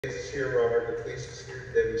Is here, Robert McLeese is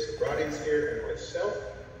here, Debbie Sobrati is here, and myself.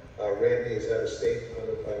 Randy is out of state, I'm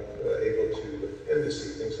able to attend this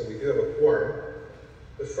evening, so we do have a quorum.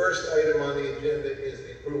 The first item on the agenda is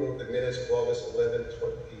the approval of the minutes of August 11,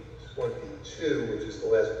 2022, which is the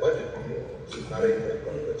last budget meeting. It's not a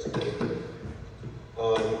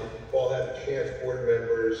all had a chance, board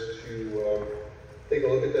members, to take a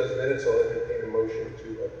look at those minutes. I'll entertain a motion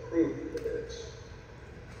to approve the minutes.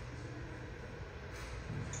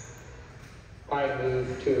 I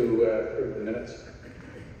move to approve the minutes.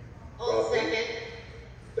 I'll second.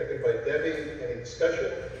 Second by Debbie. Any discussion?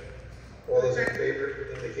 All those in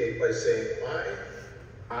favor indicate by saying aye.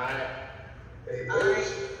 Aye. Any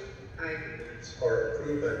opposed? Aye. Minutes are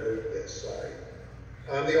approved. I vote yes. Aye.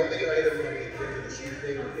 The only item on the agenda this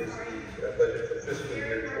evening is the budget for fiscal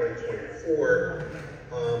year 2024.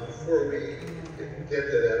 Before we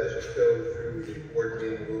get to that, let's just go through the board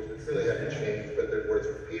meeting rules, which really haven't changed, but they're worth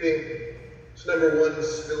repeating. So number one,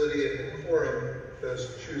 civility and decorum.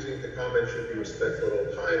 Those choosing to comment should be respectful at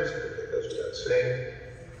all times. That goes without saying.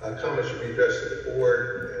 Comments should be addressed to the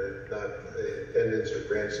board and not attendance or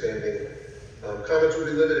grandstanding. Comments will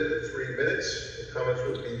be limited to 3 minutes. The comments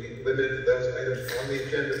will be limited to those items on the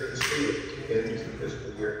agenda for this meeting in the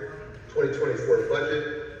fiscal year 2024 budget.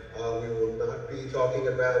 We will not be talking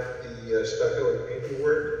about the stucco and painting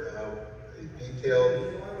work. The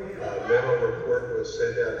detailed memo report was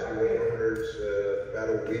sent out to owners about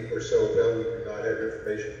a week or so ago. We do not have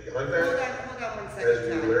information beyond that. Hold on 1 second, As we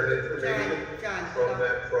John. learn information John, from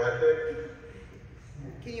that project.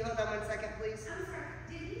 Can you hold on 1 second, please? I'm sorry,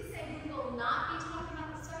 did you say we will not be talking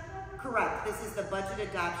about the stucco? Correct. This is the budget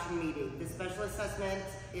adoption meeting. The special assessment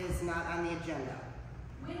is not on the agenda.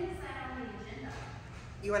 When is that on the agenda?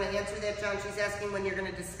 You want to answer that, John? She's asking when you're going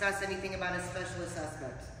to discuss anything about a special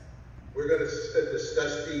assessment. We're going to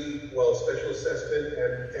discuss the, special assessment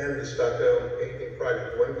and the stucco painting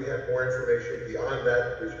project. When we have more information beyond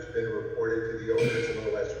that, which has been reported to the owners in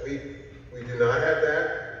the last week, we do not have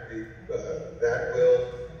that. That will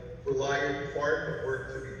rely in part on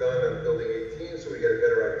work to be done on building 18, so we get a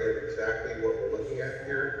better idea of exactly what we're looking at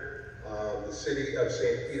here. The city of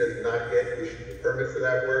St. Pete has not yet issued a permit for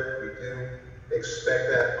that work. We do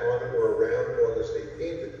expect that on or around August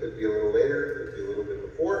 18th. It could be a little later, it could be a little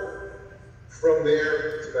bit before. From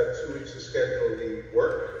there, it's about 2 weeks to schedule the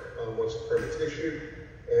work once the permit's issued,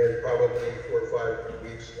 and probably 4 or 5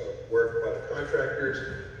 weeks of work by the contractors.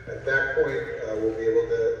 At that point, we'll be able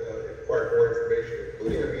to impart more information,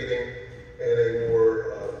 including a meeting and a more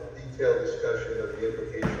detailed discussion of the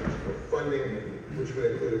implications for funding, which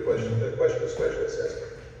would include a question of special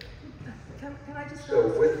assessment. Can I just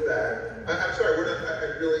So with that, I'm sorry, we're not,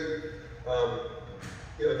 I really,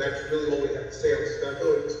 that's really all we have to say on the stucco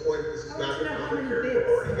at this point. This is not the commentary. We're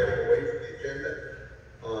already getting away from the agenda.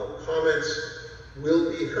 Comments will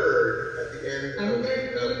be heard at the end of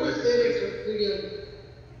the budget.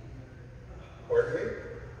 Pardon me?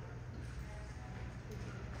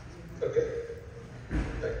 Okay.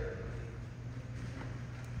 Thank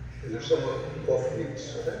you. Is there someone off mute?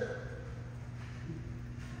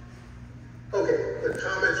 Okay, the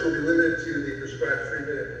comments will be limited to the prescribed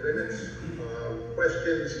 3-minute limits.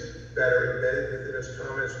 Questions that are embedded within those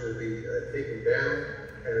comments will be taken down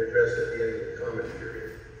and addressed at the end of the comment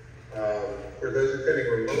period. For those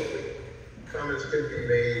attending remotely, comments can be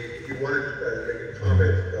made. If you want to make a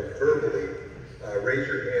comment verbally, raise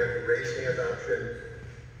your hand, raise hand option.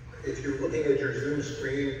 If you're looking at your Zoom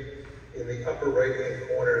screen, in the upper right-hand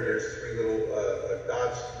corner, there's 3 little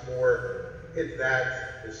dots more. Hit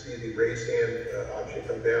that to see the raise hand option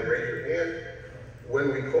come down. Raise your hand.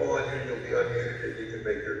 When we call on you, you'll be unmuted and you can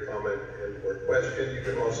make your comment and or question. You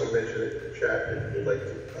can also mention it in the chat if you'd like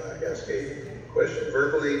to ask a question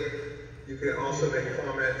verbally. You can also make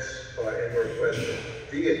comments and or questions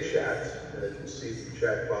via chat. And as you see the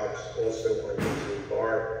chat box also on the Zoom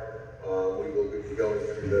bar, we will be going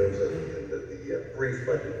through those at the end of the brief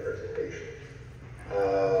budget presentation.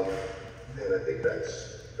 And I think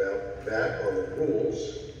that's about that on the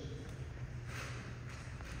rules.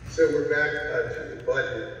 So we're back to the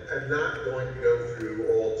budget. I'm not going to go through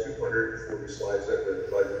all 240 slides of the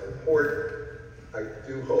budget report. I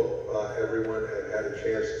do hope everyone had a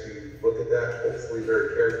chance to look at that, hopefully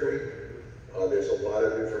very carefully. There's a lot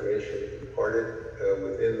of information imparted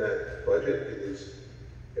within that budget. It is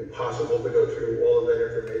impossible to go through all of that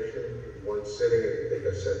information in one sitting. It would take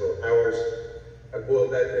us several hours. I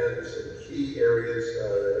boiled that down to some key areas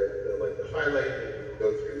that I'd like to highlight, and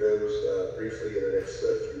we'll go through those briefly in the next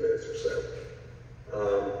few minutes or so.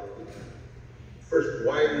 First,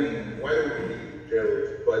 why do we need generally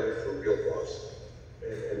to budget for real costs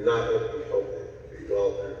and not what we hope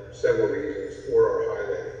well for several reasons. Four are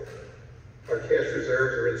highlighted. Our cash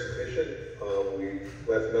reserves are insufficient. We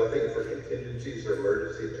left nothing for contingencies or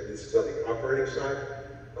emergencies, and this is on the operating side,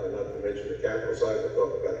 not to mention the capital side. We'll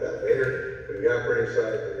talk about that later. But on the operating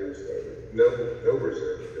side, there is no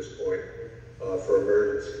reserve at this point for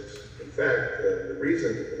emergencies. In fact, the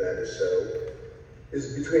reason for that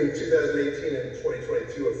is between 2018 and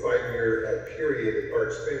 2022, a 5-year period, our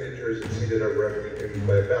expenditures exceeded our revenue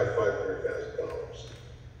by about $500,000.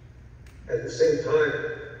 At the same time,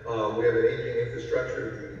 we have an aging infrastructure.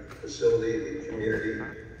 The facility, the community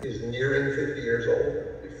is nearing 50 years old,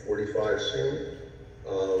 it'll be 45 soon.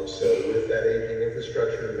 So with that aging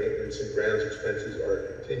infrastructure, maintenance and grounds expenses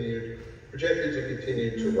are projected to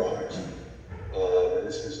continue to rise. And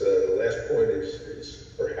this is the last point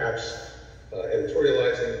is perhaps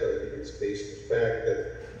editorializing, but I think it's based on the fact that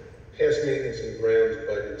past maintenance and grounds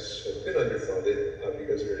budgets have been underfunded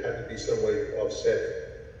because there had to be some way to offset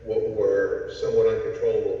what were somewhat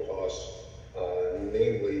uncontrollable costs,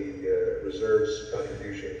 namely reserves,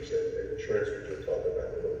 contributions, and insurance, which we'll talk about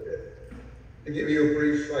in a little bit. To give you a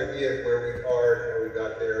brief idea of where we are and how we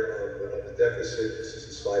got there on the deficit, this is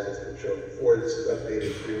the slide that's been shown before. This is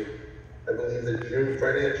updated to, I believe, the June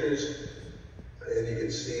financials. And you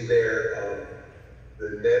can see there the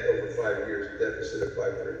net over 5 years deficit of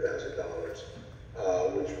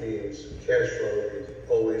 $500,000, which means cash flow is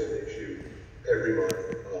always an issue every month,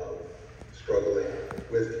 struggling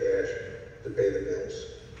with cash to pay the bills.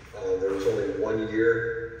 There was only 1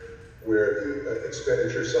 year where the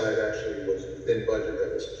expenditure side actually was within budget.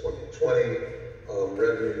 That was 2020.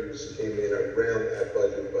 Revenues came in around that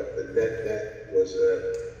budget, but the net was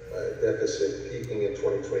a deficit peaking in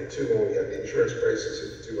 2022 when we had the insurance crisis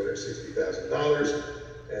at $260,000,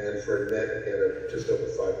 and for a net again of just over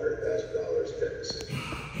 $500,000 deficit.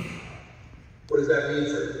 What does that mean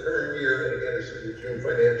for the current year? And again, this is the June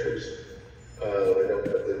financials. I don't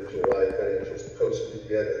have the July financials posted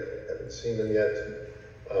yet. I haven't seen them yet.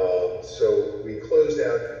 So we closed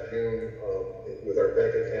out June with our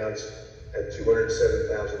bank accounts at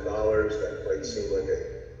 $207,000. That might seem like a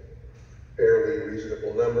fairly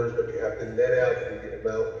reasonable numbers, but you have to net out the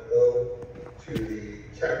amount we owe to the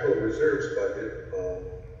capital reserves budget,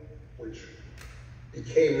 which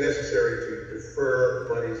became necessary to defer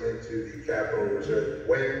monies into the capital reserve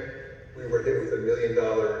when we were hit with $1 million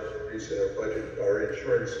increase in our budget, our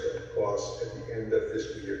insurance costs at the end of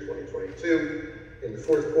fiscal year 2022. In the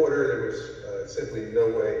fourth quarter, there was simply no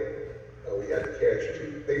way we had the cash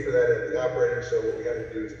to pay for that at the operating, so what we had to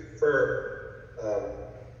do is defer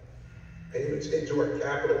payments into our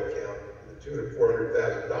capital account to the tune of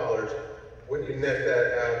 $400,000. When you net that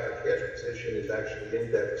out, our cash position is actually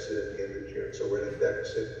in deficit at the end of June, so we're in a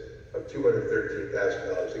deficit of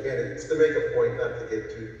 $213,000. Again, it's to make a point not to get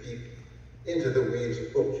too deep into the weeds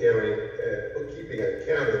of bookkeeping and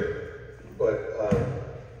accounting, but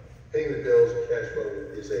paying the bills and cash flow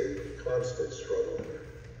is a constant struggle here.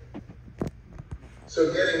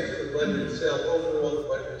 So getting to the budget itself, overall the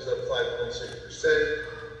budget is up 5.6%.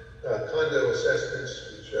 Condo assessments,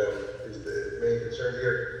 which is the main concern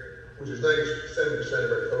here, which is 97%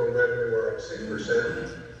 of our total revenue, are up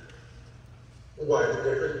 6%. Why the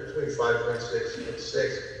difference between 5.6 and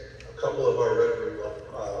 6? A couple of our revenue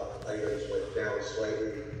items went down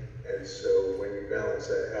slightly, and so when you balance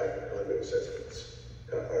that out, the condo assessments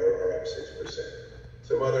are up 6%.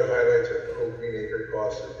 Some other highlights are whole green acre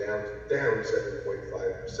costs are down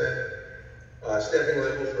 7.5%. Staffing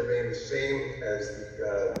levels remain the same as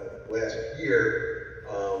the last year,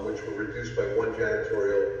 which were reduced by one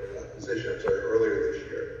janitorial position, earlier this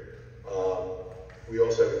year. We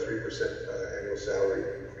also have a 3% annual salary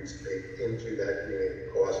increase baked into that green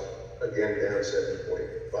acre cost, again down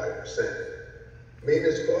 7.5%.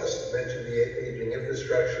 Maintenance costs, mentioned the aging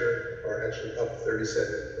infrastructure, are actually up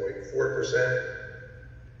 37.4%.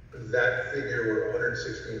 That figure, were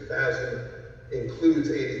 $116,000, includes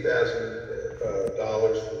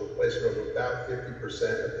 $80,000 for replacement of about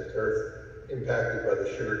 50% of the turf impacted by the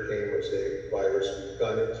sugarcane mosaic virus. We've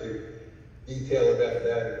gone into detail about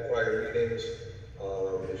that in prior meetings.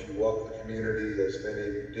 As you walk the community, as many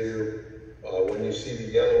of you do, when you see the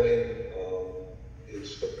yellowing,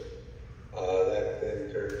 it's that then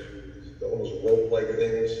turns to almost rope-like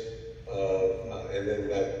things, and then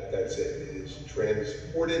that's it. It is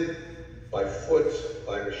transported by foot,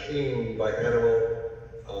 by machine, by animal.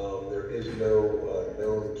 There is no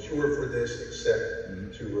known cure for this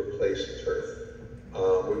except to replace turf.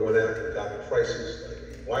 We went out and got prices like a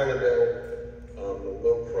while ago. The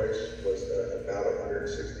low price was about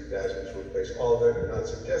 $160,000 to replace all of it. I'm not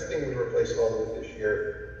suggesting we replace all of it this year.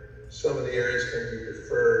 Some of the areas can be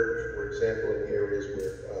deferred for example, in areas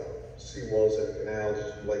where seawalls and canals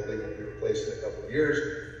likely will be replaced in a couple of years.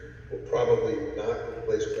 We'll probably not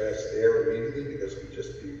replace grass there immediately because we'd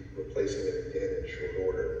just be replacing it again in short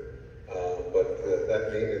order. But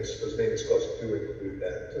those maintenance costs do include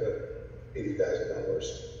that $80,000.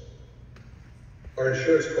 Our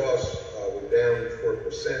insurance costs were down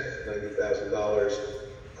 4%, $90,000.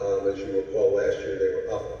 As you recall, last year they were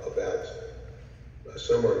up about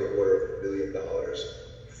somewhere in the order of $1 million.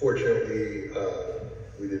 Fortunately,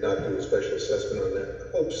 we did not do a special assessment on that in the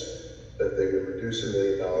hopes that they would reduce $1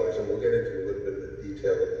 million, and we'll get into a little bit of the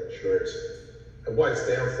detail of the insurance. And why it's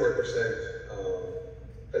down 4%,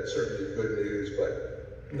 that's certainly good news, but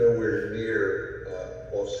nowhere near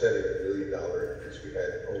offsetting the $1 million increase we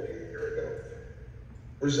had only a year ago.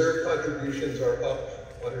 Reserve contributions are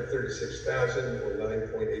up $136,000 or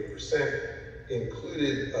 9.8%.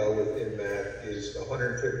 Included within that is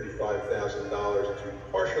 $155,000 to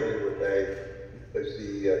partially repay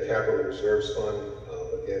the Capital Reserves Fund.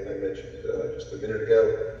 Again, I mentioned just a minute ago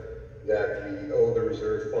that we owe the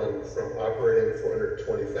reserve fund from operating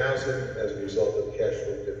 $420,000 as a result of cash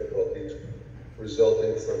flow difficulties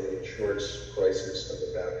resulting from the insurance crisis of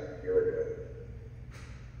about a year ago.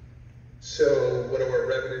 So what do our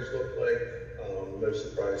revenues look like? No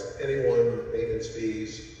surprise to anyone, maintenance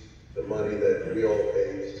fees, the money that we all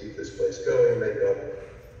pay to keep this place going, make up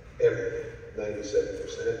everything,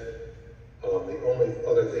 97%. The only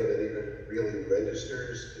other thing that even really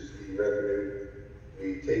registers is the revenue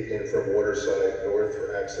we take in from Waterside North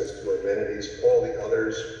for access to amenities. All the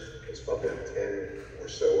others, it's probably 10 or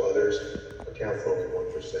so others, account for only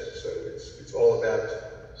 1%. So it's all about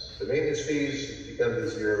the maintenance fees. If you come to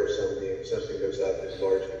zero, something goes up, it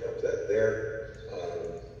largely comes out there.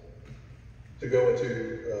 To go into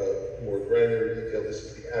more granular detail, this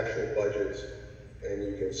is the actual budget, and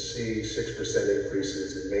you can see 6%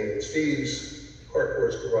 increases in maintenance fees,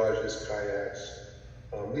 carports, garages, kayaks.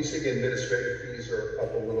 Leasing administrative fees are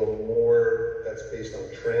up a little more. That's based on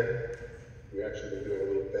trend. We actually been doing a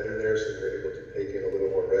little better there, so we're able to take in a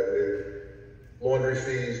little more revenue. Laundry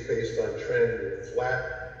fees based on trend are flat.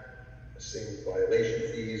 Same violation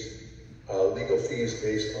fees. Legal fees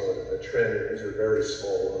based on a trend. These are very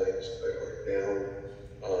small lines that are down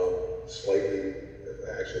slightly.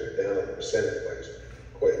 Actually, they're down on percentage wise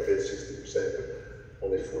quite a bit, 60%, but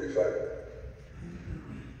only 45%.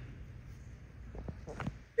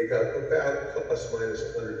 They got about plus minus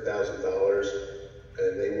 $100,000,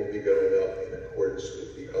 and they will be going up in accordance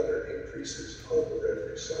with the other increases on the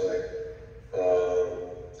revenue side.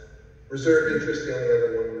 Reserve interest, the only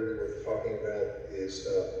other one really worth talking about, is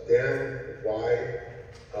down. Why?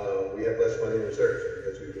 We have less money in reserve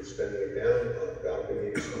because we've been spending it down on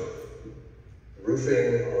balconies, on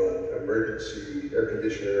roofing, on emergency air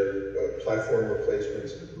conditioner platform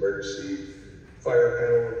replacements, emergency fire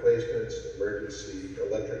panel replacements, emergency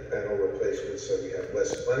electric panel replacements, so we have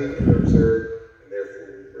less money in the reserve, and therefore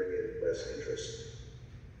we bring in less interest.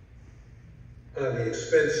 On the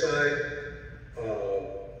expense side,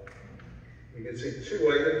 you can see two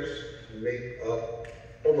items make up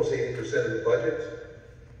almost 80% of the budget,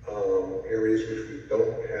 areas which we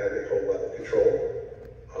don't have a whole lot of control.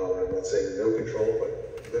 I'm not saying no control, but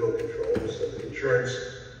little control. So the insurance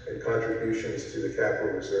and contributions to the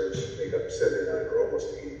capital reserves make up 79 or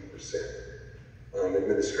almost 80%.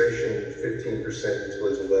 Administration, 15%,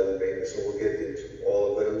 utilities 11, maintenance, and we'll get into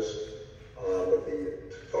all of those. But the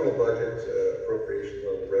total budget appropriations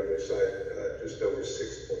on the revenue side, just over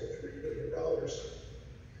 $6.3 million.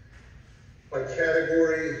 By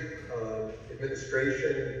category,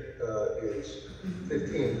 administration is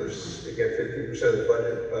 15%, again, 15% of the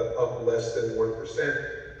budget, up less than 1%.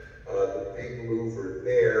 The big mover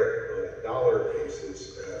there on a dollar basis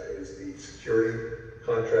is the security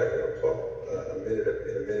contract, and I'll talk in a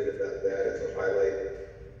minute about that as a highlight.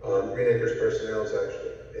 Green Acres personnel is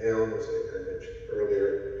actually down, as I mentioned earlier.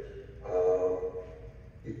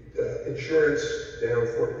 Insurance down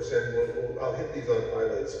 4%. I'll hit these on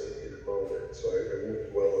highlights in a moment, so I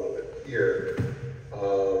won't dwell on it here.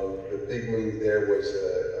 The big move there was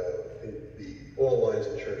in the all lines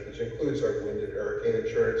insurance, which includes our wind and hurricane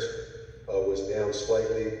insurance, was down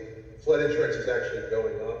slightly. Flood insurance is actually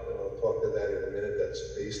going up, and I'll talk to that in a minute. That's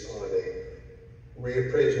based on a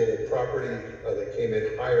reappraisal of property that came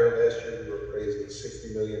in higher last year. We were appraised at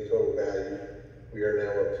 $60 million total value. We are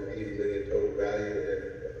now up to $80 million total value, and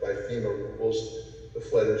by FEMA rules, the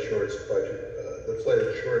flood insurance budget, the flood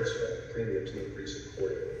insurance premiums increase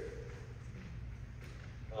accordingly.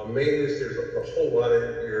 Maintenance, there's a whole lot in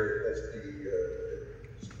here. That's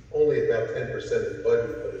only about 10% of the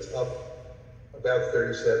budget, but it's up about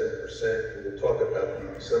 37%, and we'll talk about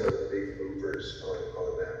some of the big movers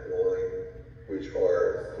on that line, which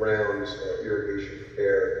are grounds, irrigation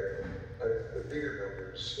repair. The bigger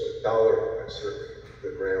numbers, dollar-wise, certainly the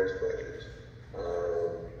grounds budget.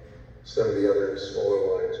 Some of the other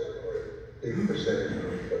smaller lines are big percentage,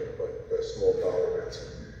 but small dollar amounts.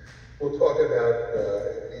 We'll talk about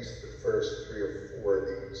at least the first 3 or 4 of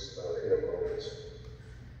these in a moment.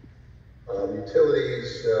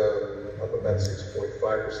 Utilities, up about 6.5%.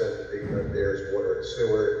 The big nut there is water and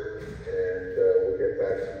sewer, and we'll get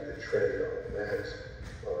back to the trend on that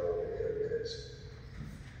in a minute.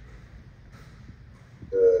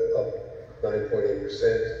 Up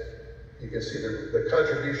 9.8%. You can see the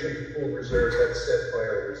contribution to pool reserves, that's set by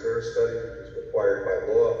our reserve study, which is required by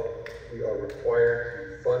law. We are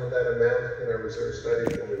required to fund that amount in our reserve study.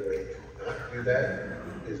 The only way to not do that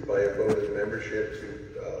is by a vote of membership to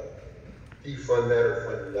defund that or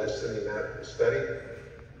fund less than the amount of the study.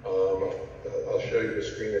 I'll show you a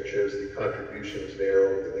screen that shows the contributions there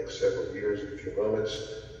over the next several years in a few moments.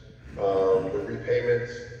 The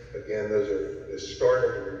repayments, again, those are the start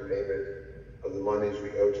of the repayment of the monies we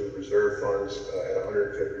owe to the reserve funds at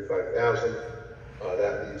 $155,000.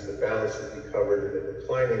 That means the balance will be covered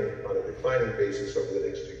on a declining basis over the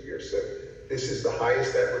next 2 years. So this is the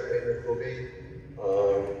highest that repayment will be.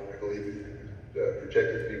 I believe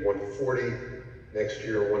projected to be 140 next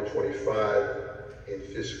year, 125 in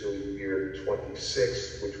fiscal year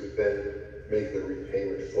 26, which would then make the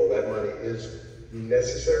repayment full. That money is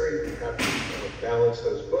necessary. We have to balance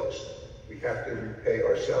those books. We have to repay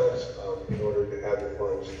ourselves in order to have the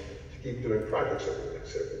funds to keep doing projects over the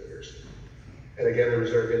next several years. And again, the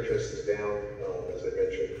reserve interest is down, as I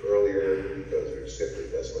mentioned earlier, because there's simply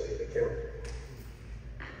less money in the account.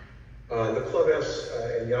 The clubhouse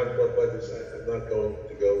and yacht club budgets, I'm not going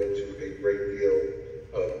to go into a great deal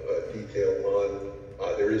of detail on.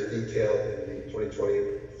 There is detail in the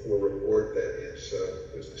 2024 report that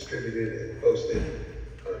was distributed and posted.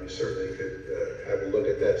 You certainly could have a look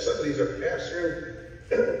at that. Some of these are pass-through,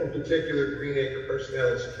 in particular Green Acre personnel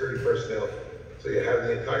and security personnel. So you have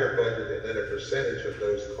the entire budget, and then a percentage of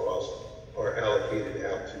those costs are allocated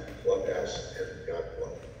out to the clubhouse and the yacht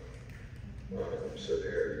club. So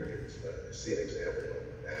there you can see an example of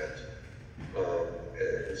that.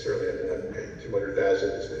 And certainly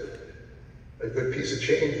 $200,000 is a good piece of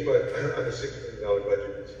change, but on a $6 million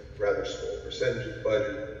budget, it's a rather small percentage of the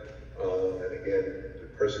budget. And again, the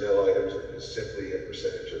personnel items are just simply a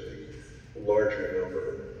percentage of the larger number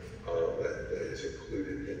that is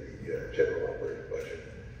included in the general operating budget.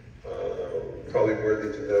 Probably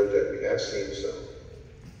worthy to note that we have seen some,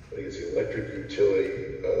 I think it's the electric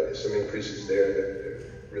utility, some increases there that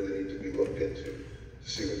really need to be looked into to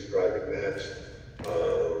see what's driving that.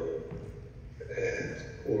 And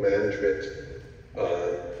pool management,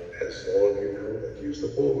 as all of you know that use the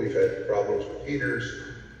pool, we've had problems with heaters,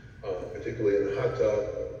 particularly in the hot tub,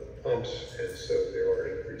 pumps, and so there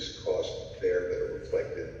are increased costs there that are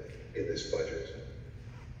reflected in this budget.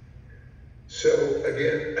 So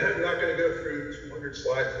again, I'm not going to go through 200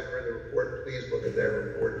 slides that are in the report. Please look at that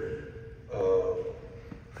report.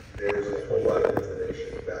 There's a whole lot of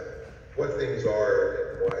information about what things are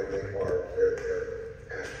and why they are where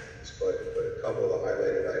they're at in this budget, but a couple of the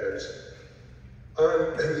highlighted items.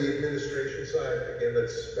 On the administration side, again,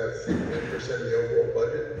 that's about 15% of the overall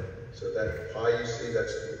budget. So that pie you see,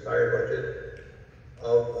 that's the entire budget.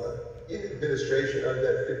 In administration of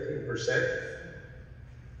that 15%,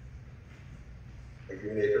 the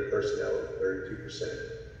Green Acre personnel,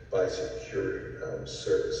 32% by security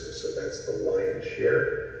services. So that's the lion's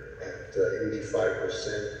share at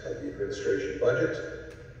 85% of the administration budget.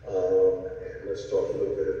 And let's talk a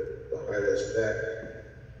little bit of the highlights of that.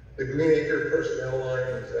 The Green Acre personnel line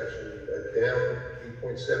is actually down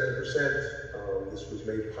 8.7%. This was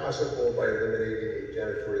made possible by eliminating a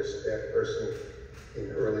janitorial staff person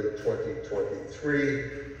in early 2023.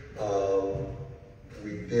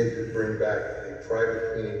 We did bring back a private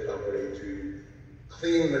cleaning company to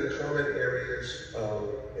clean the common areas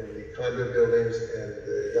in the condo buildings and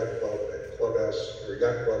the yacht club at clubhouse or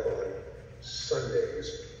yacht club on Sundays.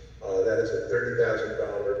 That is a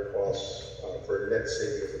 $30,000 cost for a net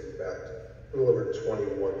savings of about a little over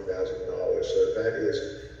 $21,000. So that is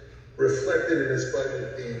reflected in this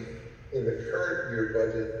budget. In the current year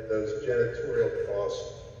budget, those janitorial costs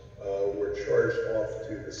were charged off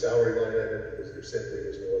to the salary line item because there simply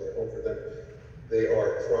is no other home for them. They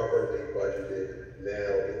are properly budgeted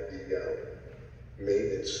now in the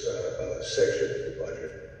maintenance section of the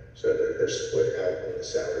budget. So they're split out in the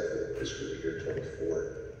salary for the fiscal year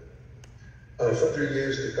 24. Funds are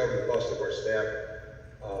used to cover the cost of our staff.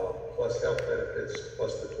 plus health benefits,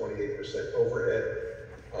 plus the 28% overhead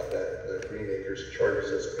that the Green Acres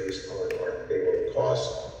charges us based on our payroll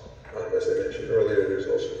costs. As I mentioned earlier, there's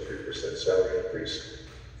also a 3% salary increase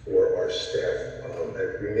for our staff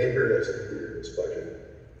at Green Acre that's included in this budget.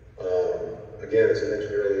 Again, as I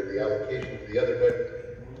mentioned earlier, the allocation to the other budget,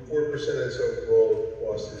 4% of this overall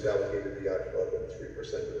cost is allocated to the yacht club and 3% to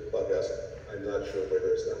the clubhouse. I'm not sure where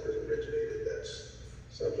those numbers originated. That's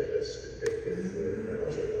something that's been baked in for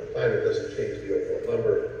a long time. It doesn't change the overall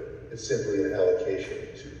number. It's simply an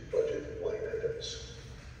allocation to budget line items.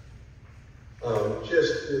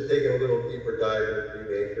 Just taking a little deeper dive into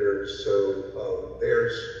Green Acres. So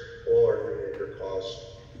there's all our Green Acre costs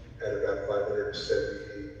at about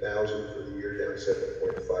 $578,000 for the year, down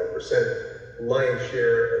 7.5%. Lion's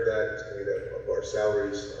share of that is made up of our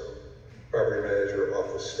salaries, property manager,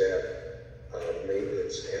 office staff,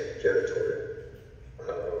 maintenance, and janitorial.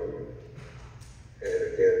 And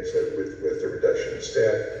again, so with the reduction in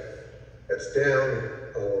staff, that's down,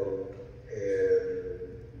 and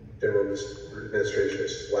general administration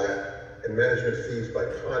is flat, and management fees by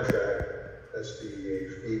contract, that's the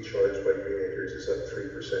fee charged by Green Acres, is up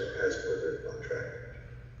 3% as per their contract.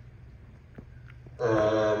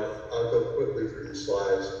 I'll go quickly through these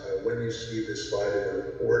slides. When you see this slide in the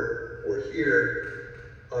report or here,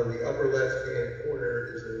 on the upper left-hand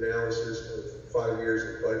corner is an analysis of 5 years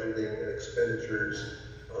of budgeting and expenditures,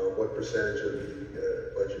 what percentage of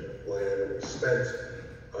the budget line item was spent,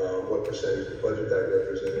 what percentage of the budget that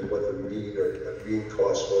represented, what the mean or mean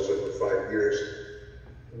cost was over 5 years,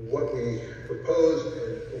 what we proposed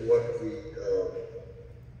and what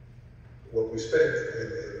we spent,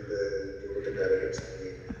 and you look at that against the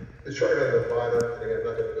mean. The chart on the bottom, and I'm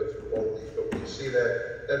not going to go through all of these, but when you see that,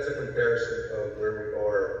 that's a comparison of where we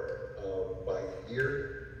are by year,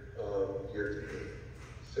 year to date.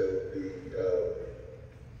 So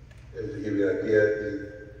and to give you an idea,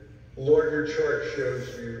 the larger chart shows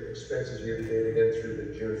you expenses year to date again through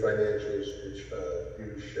the June financials, which do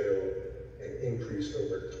show an increase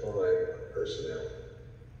over time on personnel.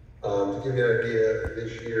 To give you an idea,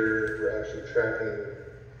 this year we're actually tracking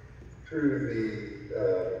through the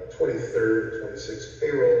 23rd, 26th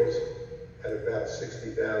payrolls at about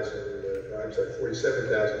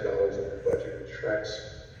 $47,000 in the budget, which tracks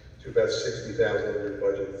to about $60,000 in the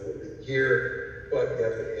budget for the year, but you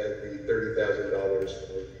have to add the $30,000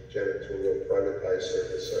 for the janitorial privatized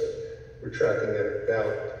service. So we're tracking at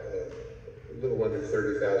about a little under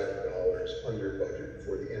 $30,000 under budget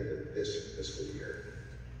for the end of this fiscal year.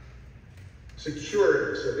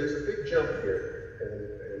 Security, so there's a big jump here, and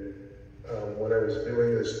when I was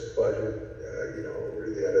doing this budget,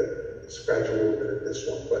 really had to scratch a little bit at this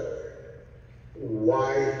one, but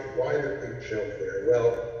why the big jump there?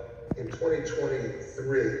 Well, in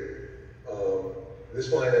 2023, this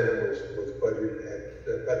line item was budgeted at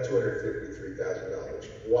about $253,000.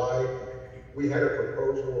 Why? We had a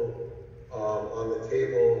proposal on the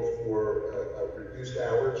table for reduced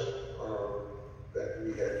hours that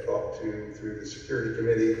we had talked to through the security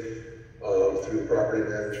committee, through the property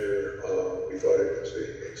manager. We thought it was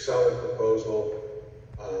a solid proposal.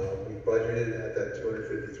 We budgeted at that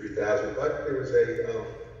 $253,000, but there was a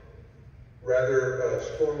rather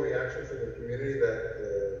strong reaction from the community that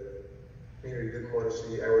the community didn't want to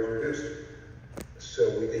see hours reduced. So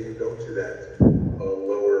we didn't go to that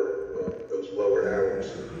those lower hours.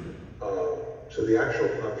 So the actual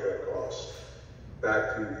contract cost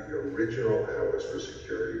back to the original hours for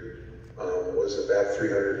security was about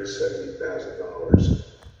 $370,000.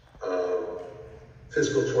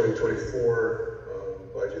 Fiscal 2024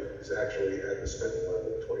 budget is actually at the spending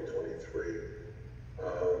level of 2023.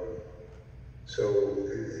 So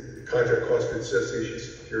the contract cost for association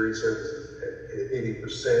security services at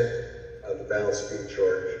 80%, the balance being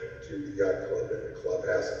charged to the yacht club and the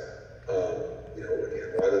clubhouse. Again,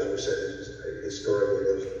 why those percentages? Historically,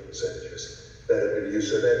 those are the percentages that have been used.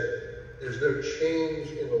 So that there's no change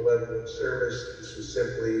in the level of service. This was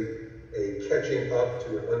simply a catching up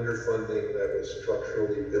to an underfunding that was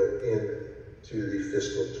structurally built in to the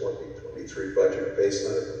fiscal 2023 budget based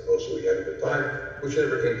on a proposal we had at the time, which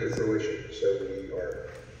never came to fruition. So we are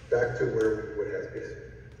back to where we would have been.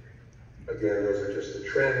 Again, those are just the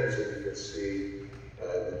trends, and you can see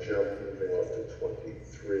the jump moving off to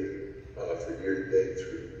 23 for year to date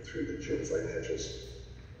through the June financials.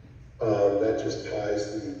 That just ties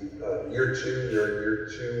the year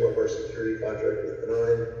two of our security contract with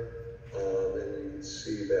Benign, and you can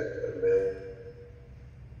see that amount.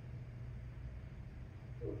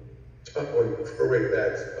 When you prorate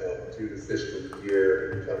that to the fiscal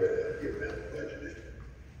year, and come in at the amount budgeted.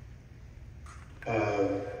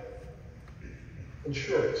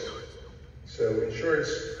 Insurance. So insurance,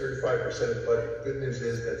 35% of budget. Good news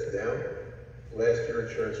is that's down. Last year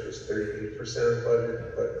insurance was 38% of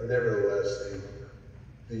budget, but nevertheless,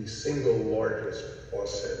 the single largest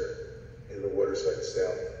cost center in the Waterside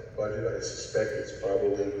South budget, I suspect it's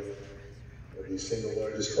probably the single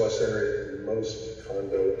largest cost center in most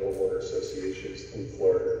condo homeowner associations in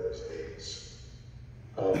Florida these days.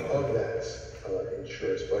 Of that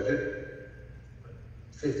insurance budget,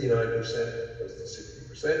 59% goes to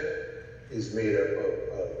 60% is made up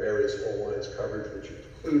of various whole lines coverage, which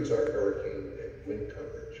includes our hurricane and wind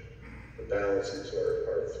coverage. The balances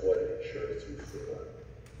are flood insurance through FEMA.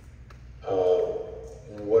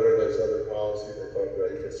 What are those other policies I talked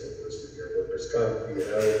about? You can simplistic here: workers' comp,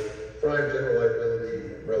 crime, general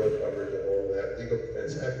liability, umbrella coverage, and all of that. Legal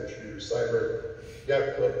defense, active shooter, cyber,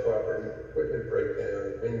 yacht club property, equipment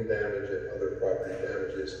breakdown, wind damage, and other property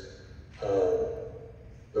damages.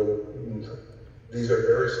 These are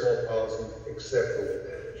very small policies, except for wind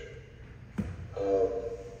damage.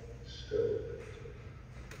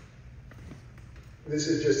 This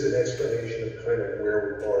is just an explanation of kind of where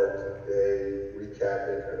we are today,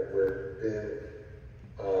 recapping kind of where we've been.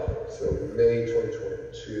 So May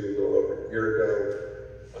 2022, a little over a year ago,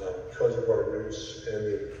 because of our roots and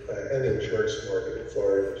the insurance market in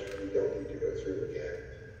Florida, which we don't need to go through again.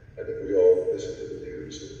 I think we all listen to the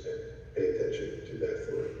news and pay attention to that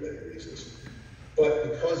for many reasons. But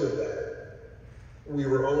because of that, we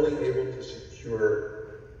were only able to secure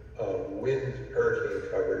wind hurricane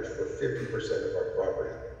coverage for 50% of our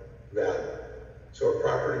property value. So our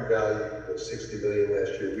property value was $60 million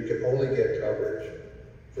last year. We could only get coverage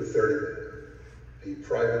for $30 million. The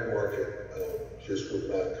private market just would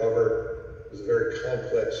not cover. It was a very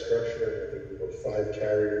complex structure. I think we were 5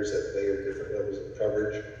 carriers that layered different levels of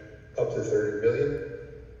coverage, up to $30 million.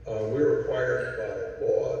 We were required by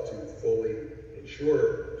law to fully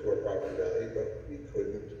insure to our property value, but we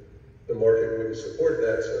couldn't. The market wouldn't support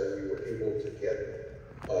that, so we were able to get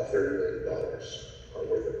 $30 million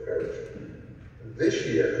worth of coverage. This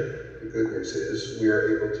year, the good news is we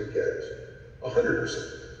are able to get 100%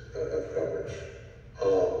 of coverage.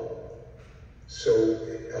 So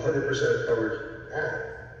 100% of coverage at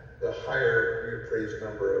the higher reappraised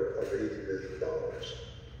number of $80 million.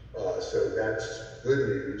 So that's good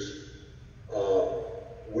news.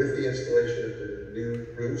 With the installation of the new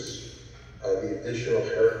roofs, the additional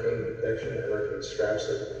hurricane protection, the hurricane straps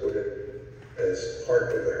that we put in as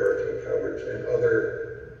part of the hurricane coverage, and other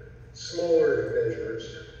smaller measures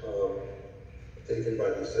taken by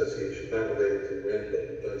the association, not related to wind, but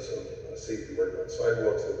we've done some safety work on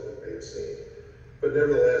sidewalks that we may have seen. But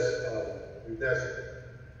nevertheless, we've nested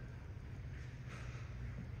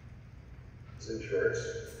insurance,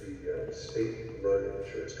 the state-run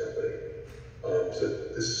insurance company. So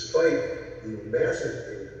despite the massive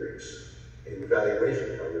increase in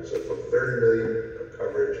valuation coverage, so from 30 million of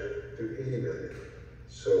coverage to 80 million,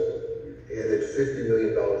 so we added $50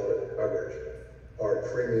 million worth of coverage. Our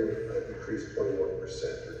premium decreased 21%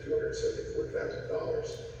 or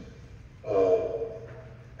 $274,000.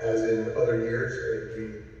 As in other years, we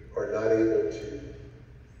are not able to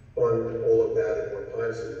fund all of that at one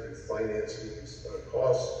time, so we finance these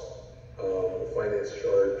costs. The finance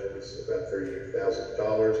charge is about $38,000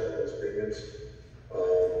 on those premiums.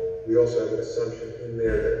 We also have an assumption in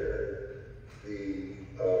there that when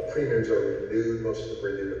the premiums are renewed, most of them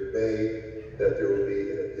renewed in May, that there will be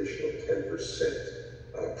an additional 10%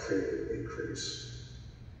 premium increase.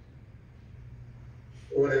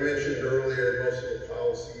 When I mentioned earlier, most of the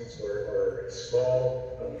policies are small.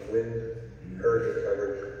 Wind hurricane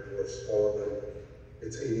coverage, almost all of them.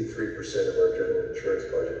 It's 83% of our general insurance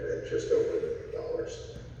budget at just over $1 million.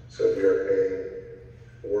 So we are paying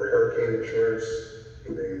for hurricane insurance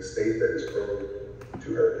in a state that has grown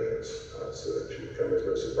 2 hurricanes. So that should come as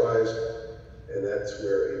no surprise. And that's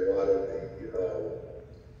where a lot of the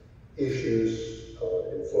issues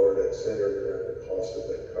in Florida centered around the cost of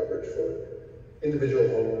that coverage for individual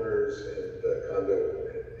homeowners and condo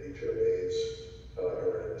and HOAs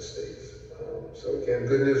around the state. So again,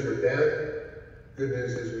 good news, we're down. Good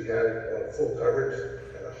news is we had full coverage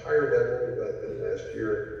at a higher level than last year.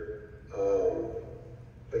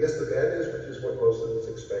 I guess the bad news, which is what most of us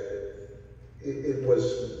expected, it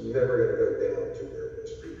was never going to go down to where it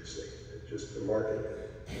was previously. The market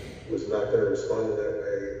was not going to respond in that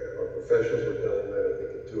way. Our professionals were telling that. I think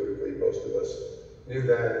intuitively most of us knew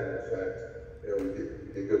that. And in fact,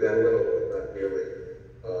 we did go down a little, but not nearly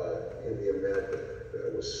in the amount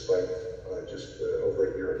that was spiked just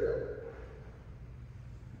over a year ago.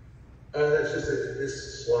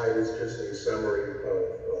 This slide is just a summary of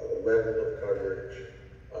the level of coverage,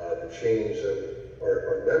 the change of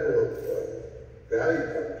our level of value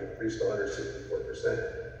coverage increased to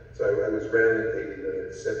 164%. So I was rounding 80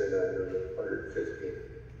 million, 79 million,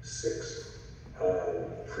 115.6.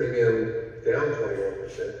 Premium down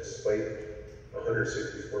 21% despite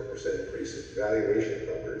 164% increase in valuation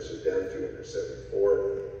coverage, so down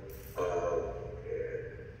 274.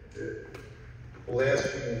 And the last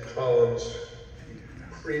few columns,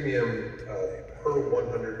 premium per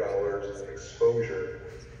 $100 in exposure,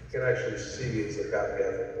 you can actually see it's about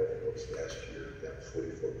half of what it was last year, down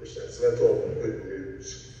 44%. So that's all good news.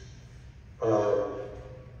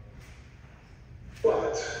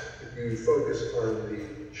 But if you focus on the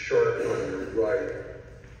chart on your right,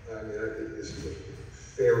 I mean, I think this is a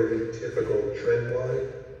fairly typical trend line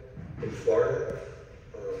in Florida.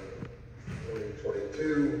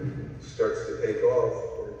 2022 starts to take off,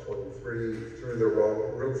 2023 through the wrong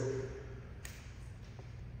roof.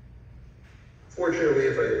 Fortunately,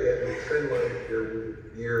 if I add the trend line here, we would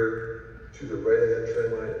veer to the right of that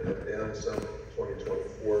trend line and come down some in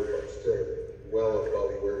 2024, but still well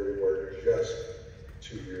above where we were just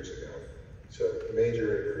 2 years ago. So major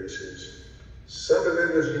increases. Some of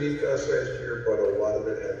it was unique to us last year, but a lot of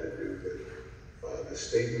it had to do with the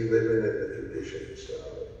state we live in and the conditions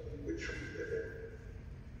in which we live in.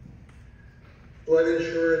 Flood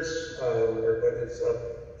insurance, our budget's up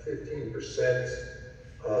 15%.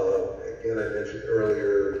 Again, I mentioned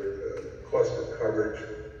earlier, cost of coverage.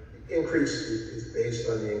 The increase is based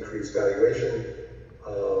on the increased valuation.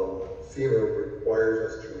 FEMA requires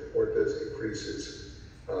us to report those increases,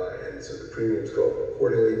 and so the premiums go up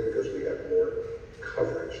accordingly because we have more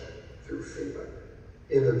coverage through FEMA.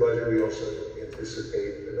 In the budget, we also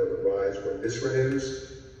anticipate another rise when this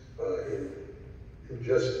renews. In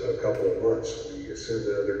just a couple of months, we assumed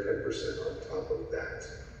another 10% on top of that.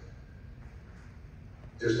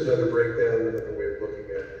 Just another breakdown, another way of looking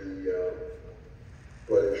at the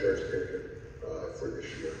flood insurance premium for this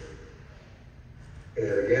year.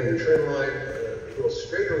 And again, the trend line, a little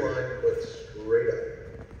straighter line, but straight up.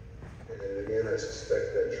 And again, I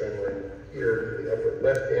suspect that trend line here in the upper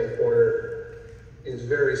left-hand corner is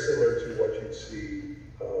very similar to what you'd see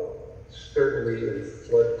certainly in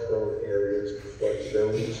flood-prone areas, flood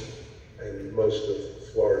zones, and most of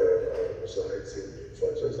Florida resides in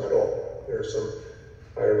flood zones. Not all. There are some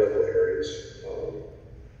higher level areas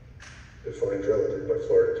defined relative by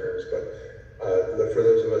Florida terms, but for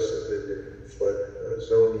those of us that live in flood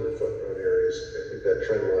zone or flood prone areas, I think that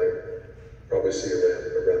trend line probably see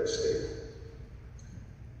around the state.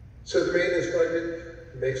 So the maintenance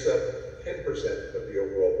budget makes up 10% of the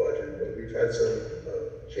overall budget, but we've had some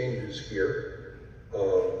changes here.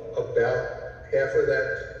 About half of that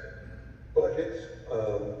budget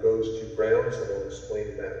goes to grounds, and I'll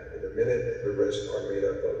explain that in a minute. The rest are made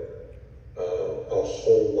up of a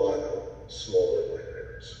whole lot of smaller line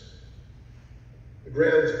items. The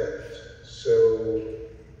grounds budget. So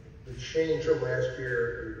the change from last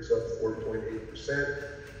year is up 4.8%.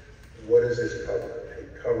 What does this cover?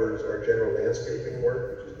 It covers our general landscaping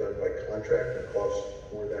work, which is done by contract. The cost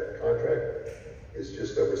for that contract is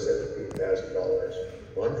just over $17,000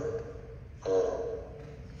 a month.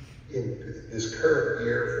 In this current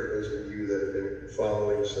year, for those of you that have been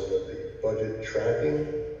following some of the budget tracking,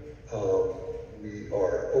 we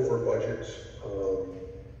are over budget,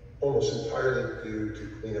 almost entirely due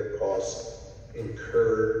to cleanup costs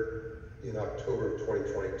incurred in October of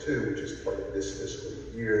 2022, which is part of this fiscal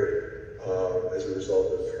year, as a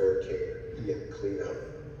result of Hurricane Ian cleanup.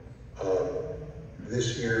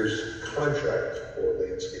 This year's contract for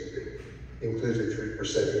landscaping includes a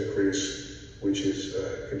 3% increase, which is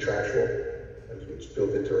contractual, and it's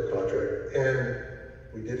built into our contract. And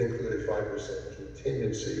we did include a 5%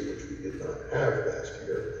 contingency, which we did not have last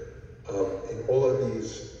year. In all of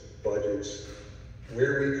these budgets,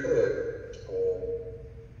 where we could,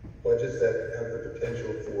 budgets that have the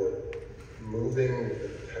potential for moving,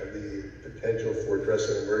 have the potential for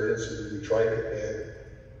addressing emergencies, we try to add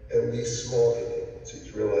at least small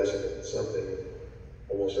contingencies, realizing that something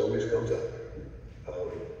almost always comes up.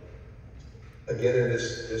 Again, in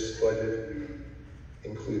this budget, we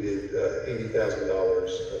included $80,000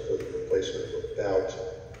 for the replacement of about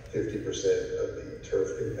 50% of the turf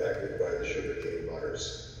impacted by the sugarcane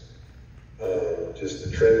virus. Just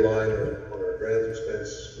the trend line on our grounds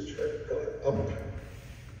expense, which have gone up.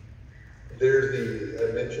 There's the,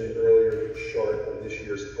 I mentioned earlier, the chart on this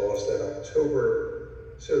year's cost at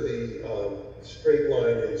October. So the straight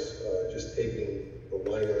line is just taking the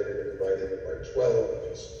line item and dividing it by 12,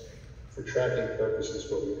 which is for tracking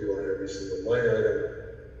purposes what we do on every single line item.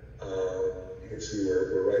 You can see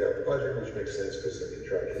we're right out the budget, which makes sense because of the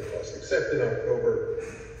contractual costs. Except in October,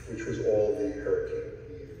 which was all the hurricane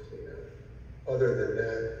cleanup. Other than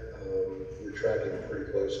that, we're tracking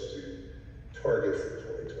pretty close to target for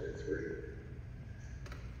 2023.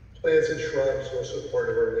 Plants and shrubs, also part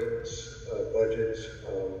of our maintenance budget,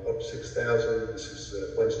 up 6,000. This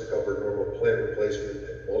is funds to cover normal plant replacement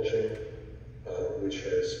and mulching, which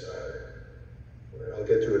has, I'll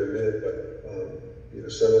get to it in a minute, but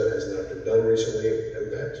some of that has not been done recently, we know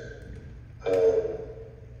that.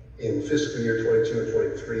 In fiscal year 22 and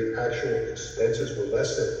 23, actual expenses were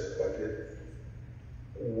less than budget.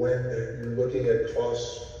 When you're looking at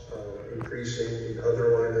costs increasing in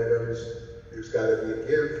other line items, there's got to be a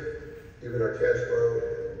give, given our cash flow,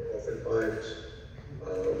 and oftentimes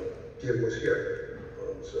give was here.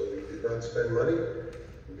 So we did not spend money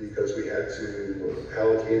because we had to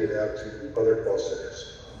allocate it out to other cost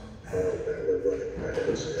centers that were running ahead of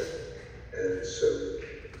us. And so,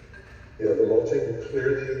 the mulching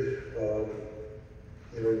clearly,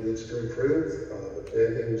 needs to improve. The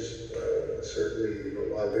plantings, certainly, a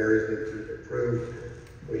lot of areas need to improve.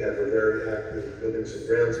 We have a very active buildings and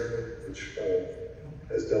grounds committee, which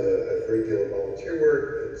has done a great deal of volunteer work,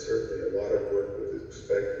 and certainly a lot of work with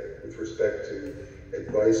respect to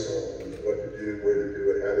advice on what to do, where to do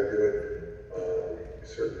it, how to do it. We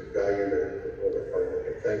certainly value their hard work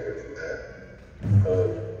and thank them for that.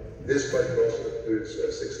 This budget also includes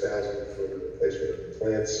 6,000 for the replacement of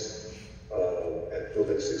plants at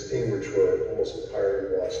Building 16, which were almost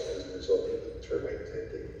entirely lost as a result of the termite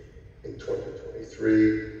taking in 2023.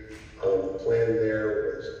 The plan there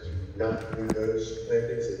was to not do those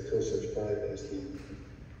plantings until such time as the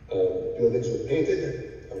buildings were painted.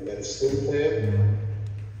 That is still the plan.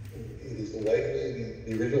 It is likely,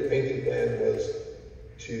 the original painting plan was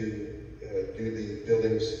to do the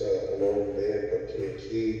buildings along the end of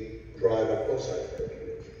Key Drive on both sides of Key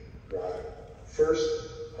Drive. First,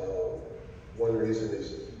 one reason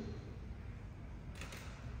is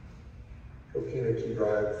Coquina Key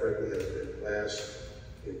Drive, frankly, has been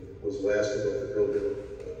was last of the building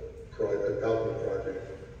balcony project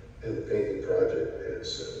and the painting project, and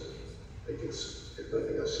so I think it's, if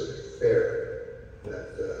nothing else, sort of fair that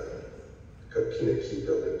Coquina Key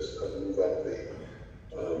buildings move up the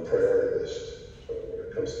priority list when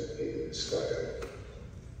it comes to painting the sky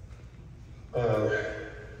up.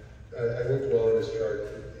 I won't dwell on this chart.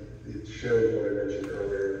 It shows what I mentioned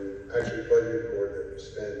earlier. Actually, budgeted more than we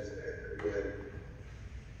spent. And again,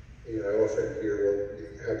 I often hear, well,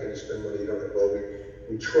 how can you spend money you don't have? Well,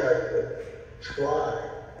 we try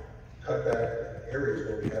cut back areas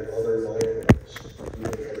where we have other line items. We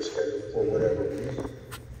may have a schedule for whatever reason,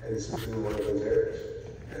 and this is one of those areas.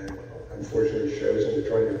 And unfortunately, it shows, and we're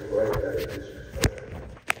trying to correct that.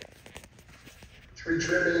 Tree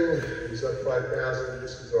trimming is up 5,000.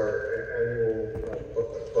 This is our annual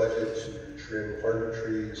budget to trim hardwood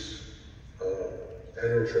trees,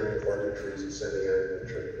 annual trimming of hardwood trees and semi-annual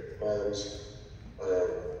trimming of palms.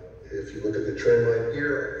 If you look at the trend line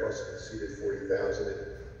here, our costs exceeded 40,000 in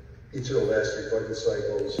each of the last 3 budget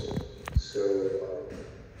cycles. So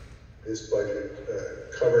this budget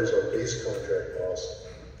covers our base contract cost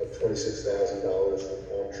of $26,000 for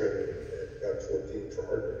palm trimming and about $14,000 for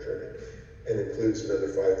hardwood trimming, and includes another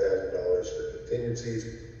 $5,000 for contingencies.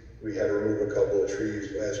 We had to remove a couple of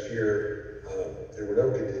trees last year. There were no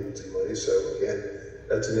contingency money, so again,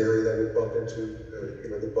 that's an area that we bump into,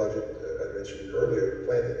 the budget I mentioned earlier,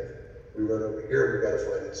 planting. We run over here, we've got to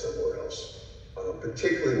find it somewhere else.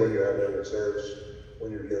 Particularly when you have no reserves,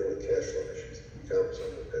 when you're dealing with cash flow issues, it becomes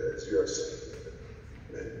zero-sum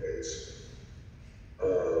in many ways.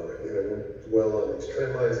 We'll dwell on these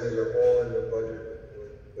trend lines. These are all in the budget.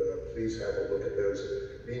 Please have a look at those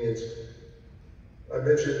at convenience. I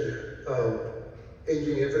mentioned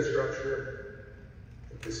aging infrastructure.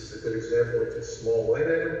 This is a good example. It's a small line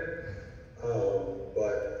item,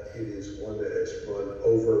 but it is one that has run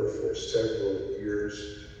over for several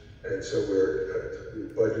years. And so we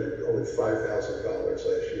budgeted only $5,000 last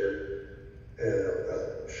year. And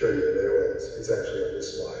I'll show you the mail. It's actually on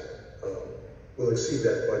this slide. We'll exceed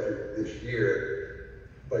that budget this year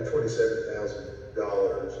by $27,000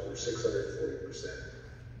 or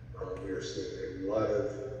 640%. We are seeing a lot of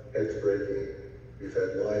heads breaking. We've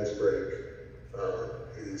had lines break.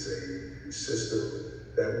 It is a system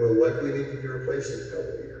that will likely need to be replaced in a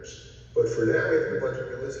couple of years. But for now, we have to budget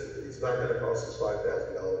realistically. It's not going to cost us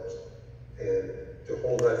 $5,000. And to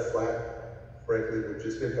hold that flat, frankly, would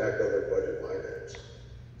just impact other budget line items.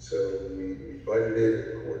 So we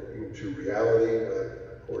budgeted according to reality, not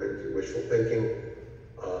according to wishful thinking.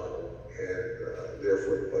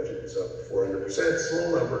 Therefore, the budget is up 400%,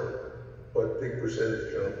 small number, but big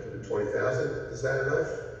percentage jump to 20,000. Is that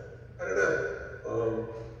enough? I don't know.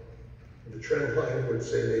 The trend line would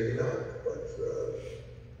say maybe not, but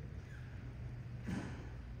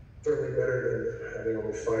certainly better than having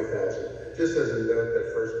only 5,000. Just as a note,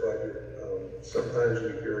 that first budget, sometimes we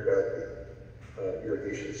hear about the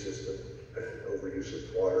irrigation system and overuse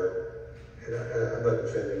of water. And I'm not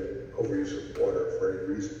defending overuse of water for any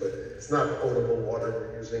reason, but it's not potable water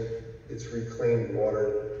we're using. It's reclaimed water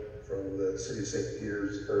from the city of St.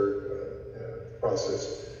 Petersburg process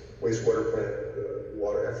wastewater plant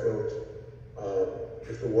water effluent.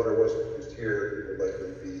 If the water wasn't used here, it would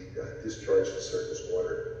likely be discharged to surface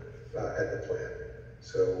water at the plant.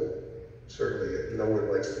 So certainly no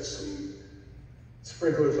one likes to see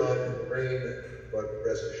sprinklers on in the rain, but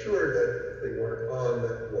rest assured that if they weren't on,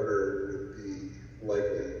 that water would be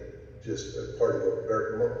likely just a part of a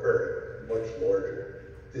very much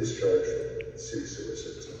larger discharge from the city sewer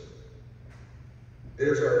system.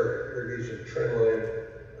 There's our irrigation trend line.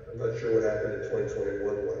 I'm not sure what happened in 2021,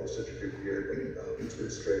 why it was such a good year, but it's been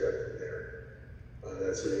straight up from there.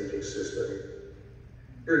 That's an aging system.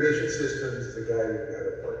 Irrigation systems, the guy who had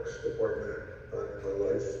a parks department in my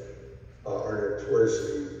life, are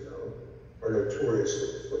notorious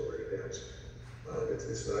for breakdowns.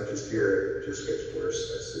 It's not just here, it just gets worse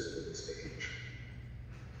as systems age.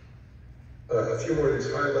 A few more of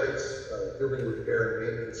these highlights, building repair and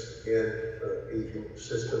maintenance, again, aging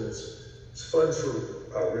systems. It's funds for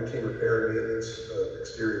routine repair and maintenance of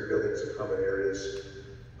exterior buildings and common areas.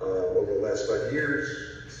 Over the last 5 years,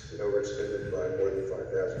 it's been overexpended by more than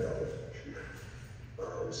 $5,000 each year.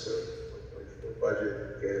 So the budget,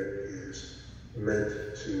 again, is meant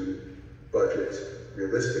to budget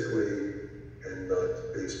realistically and not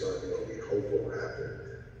based on what we hope will happen,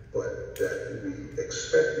 but that we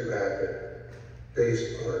expect to happen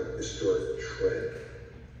based on historic trend.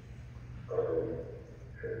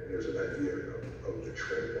 And there's an idea of the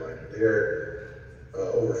trend line there.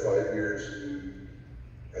 Over 5 years, we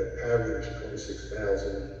have averaged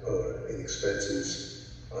 $26,000 in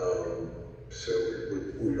expenses. So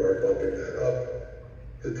we are bumping that up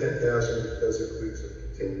to $10,000 because it includes some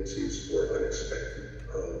contingencies for unexpected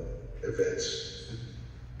events.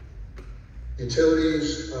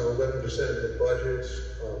 Utilities, 11% of the budget.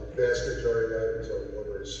 Vast majority of that is our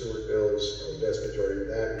water and sewer bills. Vast majority of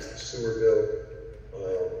that is the sewer bill.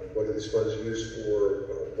 What are these funds used for?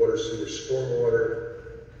 Water, sewer, stormwater,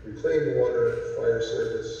 reclaimed water, fire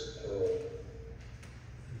service.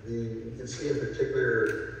 You can see in particular,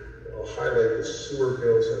 I'll highlight the sewer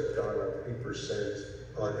bills have gone up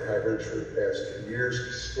 8% on average for the past 2 years.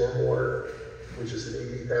 Stormwater, which is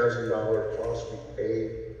an $80,000 cost we pay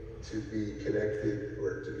to be connected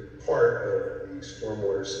or to be part of the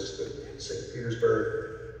stormwater system in St.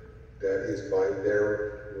 Petersburg. That is by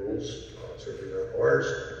their rules, certainly not ours.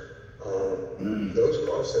 Those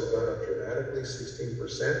costs have gone up dramatically,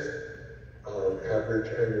 16%. Average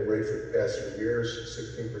annual rate for the past 3 years,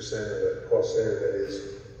 16% of the cost center, that is.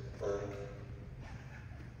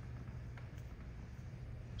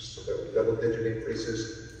 So double-digit increases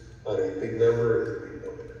on a big number is a big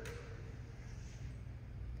number.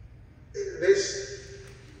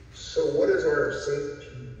 So what does our St.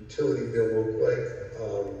 Pete utility bill look like?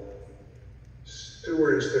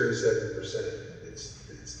 Sewer is 37%.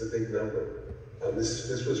 It's the big number.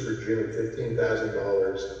 This was for June,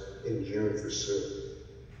 $15,000 in June for sewer.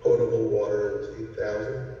 Potable water was $8,000,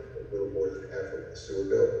 a little more than half of the sewer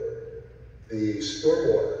bill. The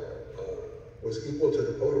stormwater was equal to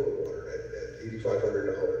the potable water at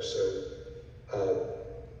 $8,500. So,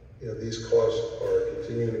 these costs are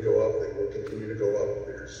continuing to go up. They will continue to go up.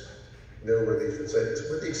 There's no relief in sight,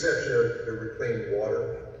 with the exception of the reclaimed water,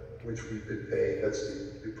 which we've been paying. That's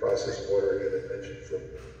the processed water, again, I mentioned, from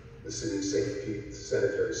the city of St. Pete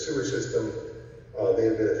sanitary sewer system. They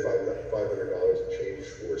have been at $500 and change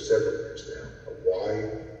for several years now. Why?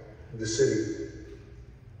 The city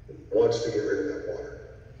wants to get rid of that water.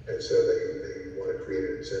 And so they want to create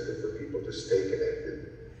an incentive for people to stay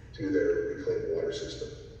connected to their reclaimed water system.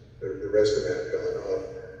 The rest of that have gone up.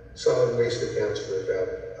 Solid waste accounts for about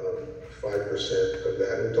 5% of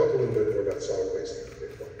that. We'll talk a little bit more about solid waste in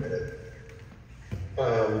 1 minute.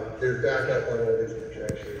 They're back up on all these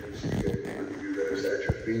projections. You can review those at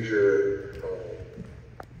your leisure.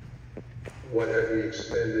 What have we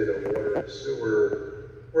expended on water and sewer?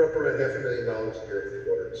 We're up around $500,000 a year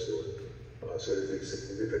for water and sewer. So there's a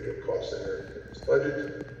significant cost center in this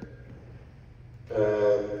budget.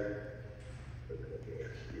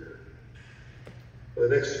 The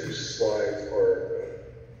next few slides are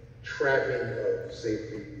tracking of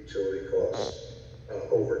safety utility costs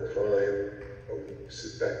over time. This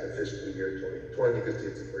is back to fiscal year 2020 because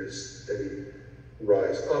it's a very steady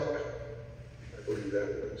rise up. I believe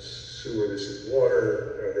that was sewer, this is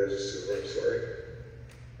water, there's a sewer, I'm sorry.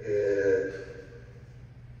 And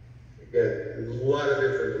again, there's a lot of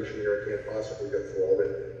information here, I can't possibly go through all of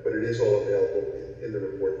it, but it is all available in the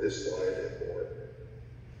report, this slide and more.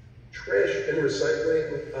 Trash and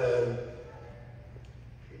recycling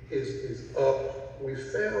is up. We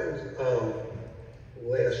found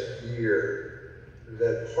last year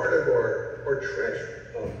that part of our trash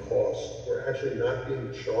costs were actually not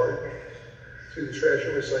being charged to the trash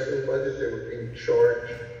and recycling budget. They were being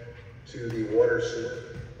charged to the water sewer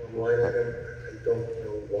line item. I don't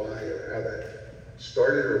know why or how that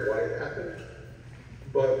started or why it happened,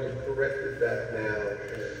 but we've corrected that now,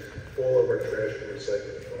 and all of our trash and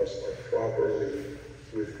recycling costs are properly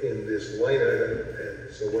within this line item.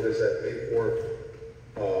 And so what does that pay for?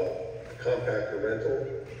 A compactor rental.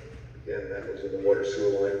 Again, that was in the water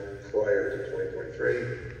sewer line prior to 2023.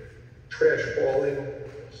 Trash hauling,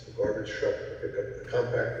 it's the garbage truck to pick up the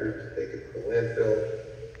compactor to take it to the landfill.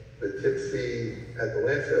 The tip fee at the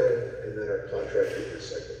landfill, and then our contracted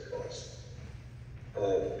recycling costs.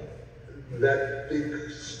 That big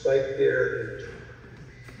spike there in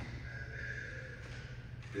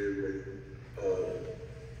do with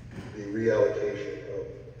the reallocation of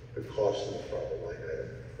the cost of the proper line item,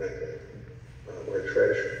 frankly. Our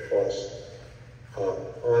trash costs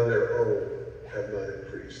on their own have not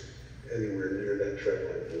increased anywhere near that trend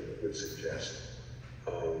line would suggest.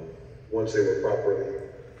 Once they were properly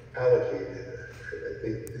allocated, I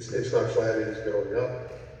think it's not flat, it is going up,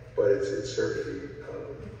 but it's certainly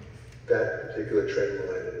that particular trend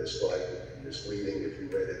line in this slide would be misleading if you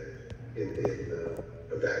read it in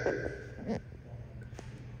a vacuum.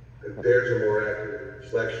 There's a more accurate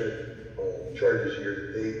reflection on charges year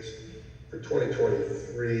to date. For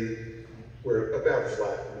 2023, we're about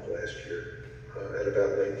flat with last year, at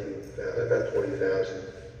about 20,000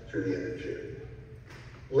 through the end of June.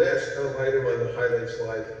 Last item on the highlight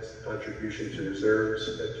slide is the contribution to reserves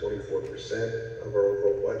at 24% of our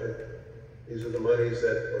overall budget. These are the monies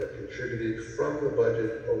that are contributed from the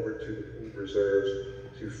budget over to the pool reserves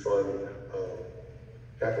to fund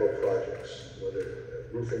capital projects, whether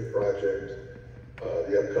a roofing project,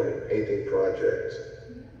 the upcoming painting project,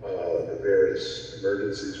 the various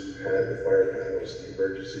emergencies we've had, the fire panels, the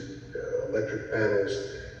emergency electric panels,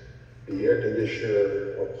 the air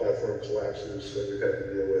conditioner or platform collapses that we've had to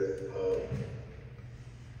deal with.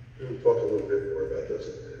 We'll talk a little bit more about those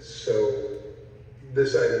in a minute. So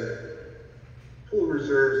this item, pool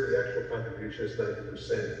reserves, the actual contribution is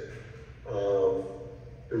 90%.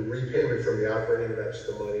 The repayment from the operating, that's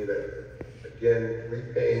the money that, again,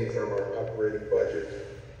 repaying from our operating budget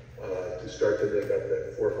to start to make up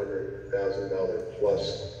that $400,000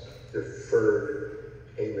 plus deferred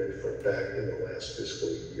payment from back in the last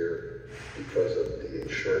fiscal year because of the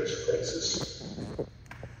insurance crisis.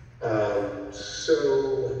 So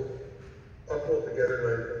up altogether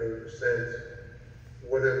 99%.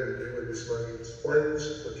 What do we do with this money? It's funds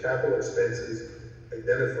for capital expenses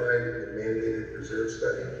identified in the mandated reserve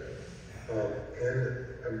study and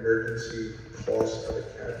emergency costs of a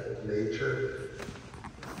capital nature.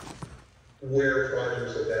 Where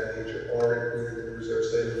projects of that nature are included in the reserve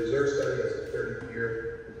study. The reserve study has a 30-year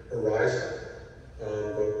horizon,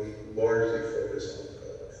 but we largely focus on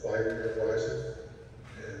a 5-year horizon,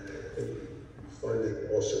 and I think the funding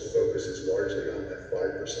also focuses largely on that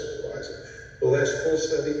 5% horizon. The last full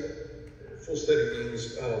study means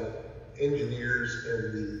engineers and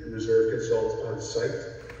the reserve consultants on site.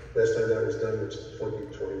 Last time that was done was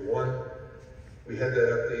 2021. We had that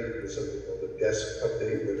updated with something called a desk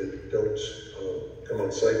update, where they don't come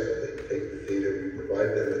on site, but they take the data we provide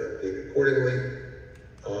them and update accordingly.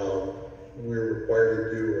 We're required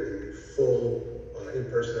to do a full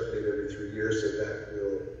in-person update every 3 years, so that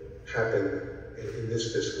will happen in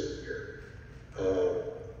this fiscal year.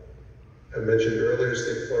 I mentioned earlier,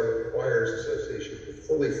 State Florida requires associations to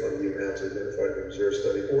fully fund the amounts identified in the reserve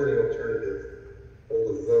study, or an alternative, hold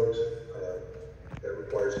a vote that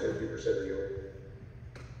requires 50% of the order.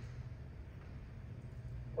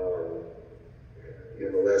 In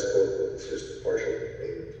the last bullet, it's just a partial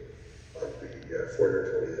payment of the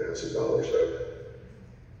 $420,000.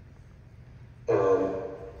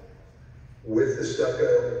 With the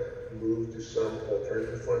stucco, move to some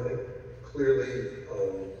alternative funding. Clearly,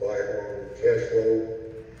 by our cash flow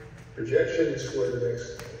projections for the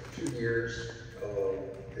next 2 years,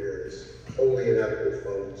 there's wholly inadequate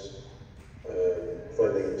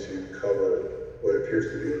funding to cover what appears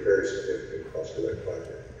to be a very significant cost of that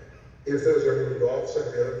project. If those are moved off, some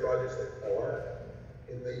of the other projects that are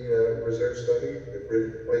in the reserve study, the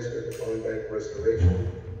bridge replacement, the pond bank restoration,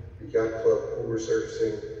 the yacht club pool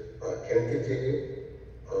resurfacing, can continue.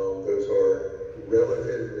 Those are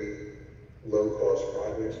relatively low-cost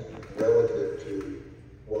projects relative to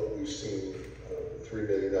what we've seen, $3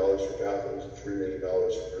 million for bathrooms and $3 million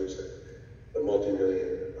for roofs, the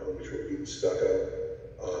multi-million, which will be stucco.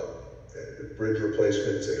 The bridge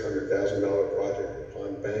replacement is a $100,000 project. The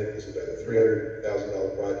Pond Bank is about a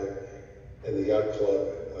 $300,000 project. And the yacht club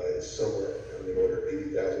is somewhere on the order of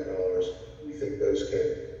 $80,000. We think those can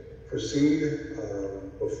proceed.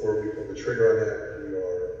 Before we pull the trigger on that, we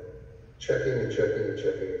are checking and checking and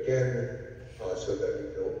checking again, so that we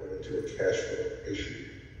don't run into a cash flow issue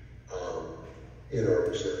in our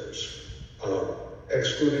reserves.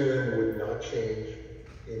 Excluding them would not change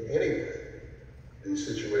in any way the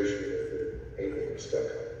situation of the painting and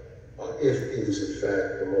stucco, if it is in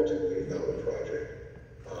fact a multi-million-dollar project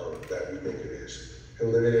that we think it is.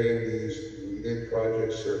 Eliminating these needed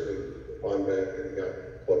projects, certainly the Pond Bank and the yacht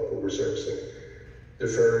club for resurfacing,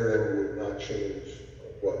 deferring them would not change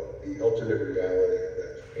what the ultimate reality of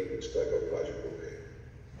that painting stucco project will be.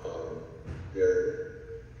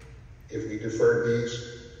 If we defer these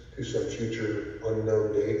to some future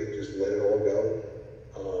unknown date and just let it all go,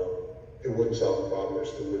 it wouldn't solve the problem. There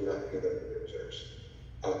still would not be enough in the reserves.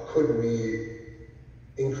 Could we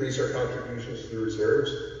increase our contributions to the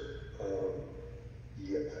reserves?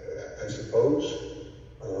 Yeah, I suppose,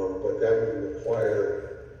 but that would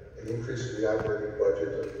require an increase in the operating budget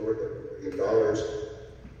of north of $1 million.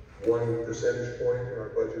 1 percentage point in our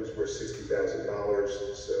budget is worth $60,000,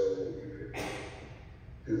 so you could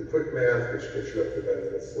do the quick math, which gets you up to about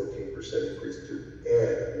a 14% increase to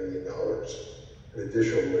add $1 million, an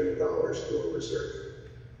additional $1 million to a reserve.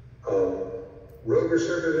 Road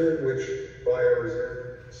resurfacing, which by our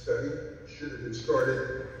reserve study should have been started,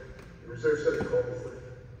 the reserve study called for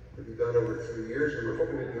to be done over 3 years. We were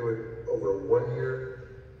hoping to do it over a 1-year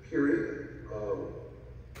period.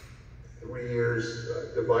 3 years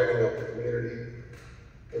dividing up the community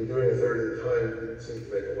and doing a third at a time didn't seem to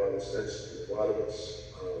make a lot of sense to a lot of us.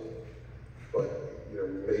 But we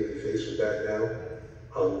may be faced with that now.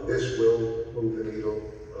 This will move the needle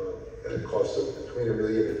at a cost of between $1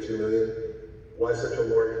 million and $2 million. Why such a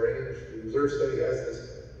large range? The reserve study has this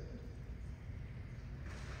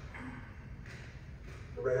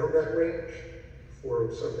around that range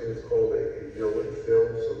for something that's called a mill and fill,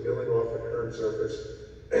 so milling off the curb surface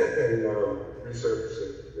and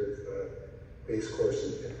resurfacing with base course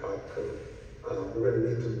and top coat. We're going to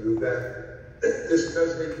need to move that. This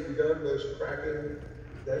does need to be done. Those cracking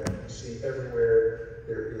that you see everywhere,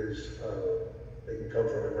 there is, they can come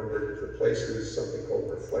from a number of different places, something called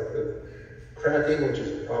reflective cracking, which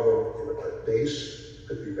is a problem in our base.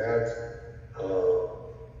 Could be that.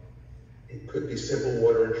 It could be simple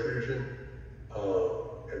water intrusion.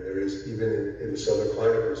 And there is, even in the southern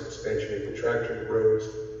climate, there's expansion and contraction of roads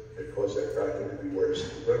that cause that cracking to be worse.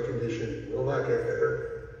 The road condition will not get better.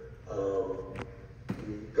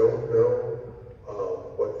 We don't know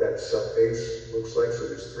what that subbase looks like. So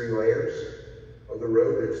there's 3 layers of the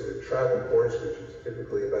road. There's the travel course, which is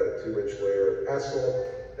typically about a 2-inch layer of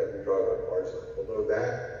asphalt that we drive on cars on. Below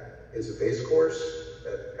that is a base course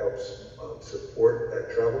that helps support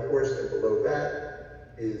that travel course, and below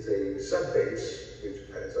that is a subbase, which,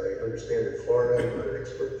 as I understand in Florida, I'm not an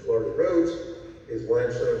expert in Florida roads, is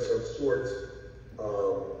limestone of some sort.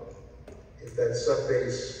 If that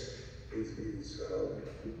subbase is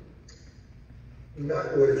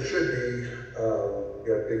not what it should be,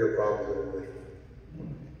 you have bigger problems than it would.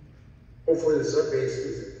 Hopefully the subbase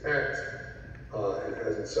is intact and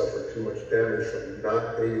hasn't suffered too much damage from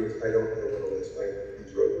not paving. I don't know when the last time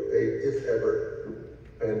these roads were paved, if ever.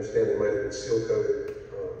 I understand they might have been seal coated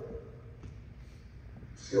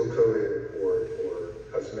or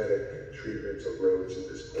cosmetic treatments of roads at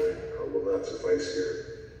this point will not suffice here.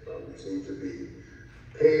 These need to be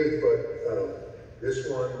paved, but this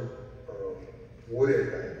one would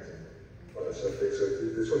impact something. So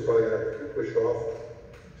this one's probably going to have to be pushed off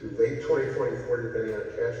to late 2024, depending on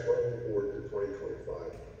cash flow, or to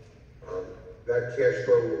 2025. That cash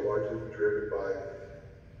flow will largely be driven by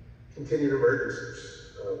continued emergencies.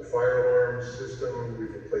 Fire alarm system,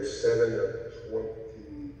 we've replaced 7 of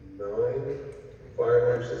 29 fire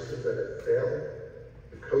alarm systems that have failed.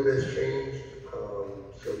 The code has changed,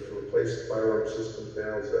 so to replace the fire alarm systems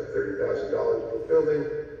now is about $30,000 per building.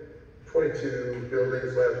 22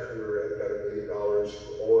 buildings left, we're at about $1 million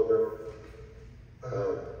for all of them.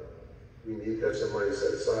 We need to have some money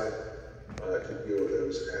set aside to deal with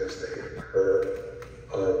those as they occur.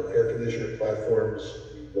 Air conditioner platforms,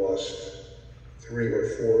 we've lost 3 or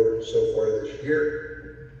 4 so far this year.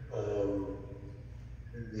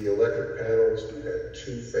 The electric panels, we've had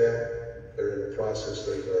 2 fail. They're in the process.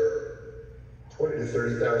 Those are $20,000 to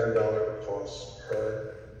 $30,000 costs per.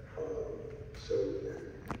 So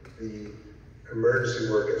the emergency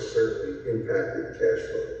work has certainly impacted cash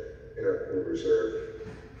flow in our pool reserve.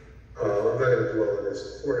 I'm not going to dwell on this.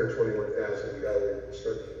 $421,000, we got to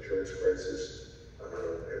start the insurance crisis, and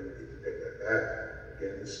we need to take that back.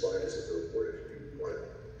 Again, this slide isn't the report if you want to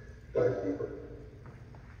dive deeper.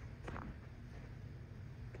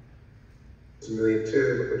 It's $1.2 million,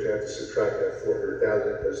 but you have to subtract that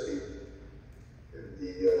 $400,000 because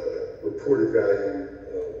the reported value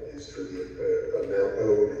is for the amount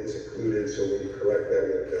owed is included. So when you correct that,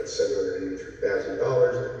 we have got $783,000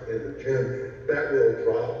 at the end of June. That will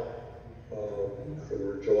drop for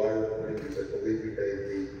the July reporting because I believe we made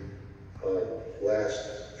the last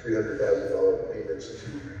 $300,000 payments to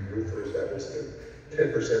roofers. That was the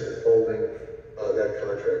 10% withholding. That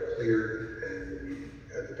contract cleared, and we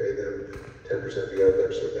had to pay them 10% the other,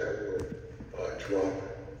 so that will drop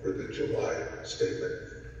for the July statement.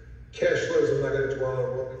 Cash flows, I'm not going to dwell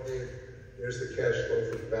on what we did. There's the cash flow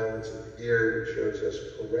for the balance of the year, which shows us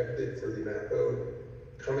corrected for the amount owed,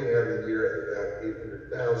 coming out of the year at about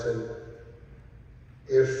 $800,000.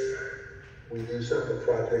 If we do some of the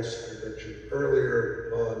projects I mentioned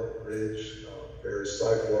earlier, pond, bridge, various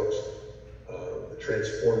sidewalks, the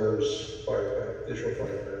transformers, additional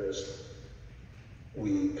fire apparatus,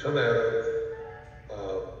 we come out of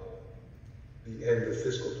the end of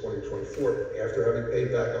fiscal 2024 after having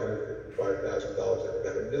paid back $155,000 at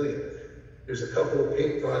about $1 million. There's a couple of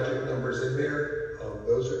paint project numbers in there.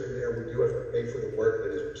 Those are in there. We do have to pay for the work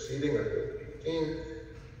that is proceeding under 18.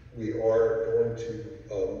 We are going to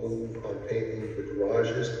move on painting the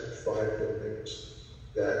garages, 5 buildings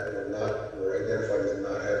that were identified as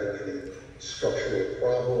not having any structural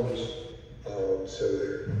problems. So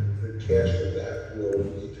the cash for that will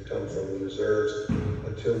need to come from the reserves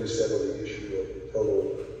until we settle the issue of the total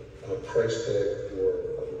price tag for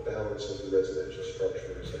the balance of the residential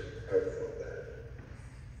structures and how to fund that.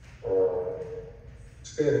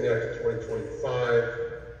 Expanding out to 2025,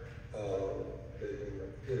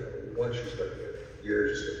 once you start getting years,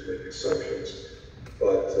 you start to make assumptions,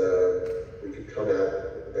 but we could come out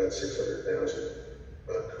with about 600,000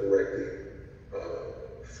 correcting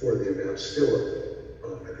for the amount still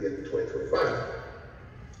at the end of 2025.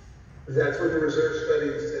 That's what the reserve study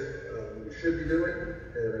said we should be doing,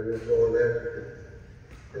 and I won't go on that.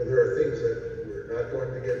 There are things that we're not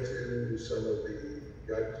going to get to, some of the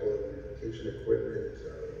yacht club, kitchen equipment,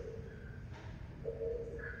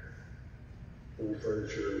 pool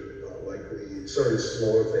furniture, not likely, some of these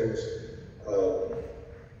smaller things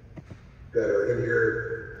that are in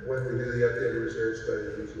here. When we do the updated reserve study,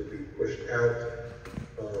 these will be pushed out.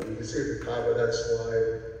 You can see at the top of that slide,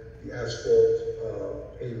 the asphalt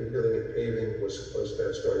paving, building and paving was supposed to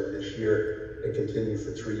have started this year and continue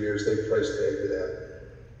for 3 years. They price tagged it at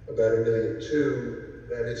about $1.2 million.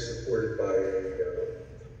 That is supported by a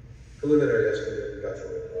preliminary estimate we got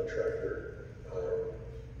from a contractor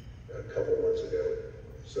a couple of months ago.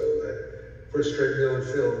 So that for straight mill and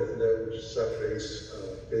fill with no sub-base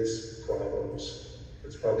base problems,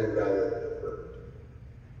 it's probably a valid number.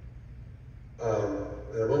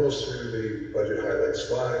 And I'm almost through the budget highlight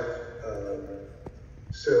slide.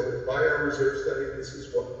 So by our reserve study, this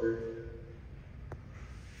is what we're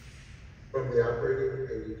from the operating,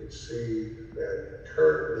 and you can see that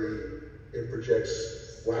currently it projects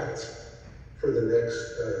flat for the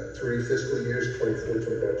next 3 fiscal years, 24,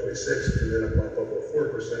 25, 26, and then a bump up of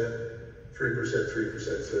 4%, 3%,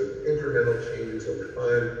 3%. So incremental changes over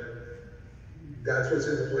time. That's what's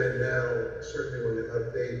in the plan now. Certainly when it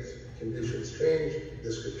updates, conditions change,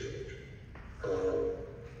 this could change.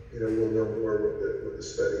 We'll know more when the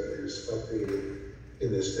study is updated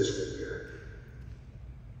in this fiscal year.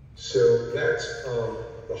 So that's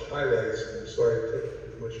the highlights. I'm sorry it took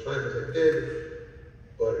as much time as I did,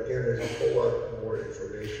 but again, there's a whole lot more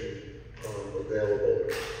information available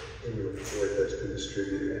in the report that's been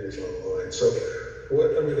distributed and is online. So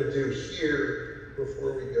what I'm going to do here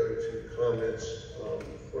before we go to comments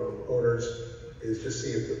from owners is just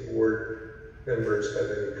see if the board members have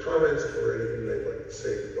any comments or anything they'd like to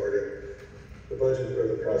say regarding the budget or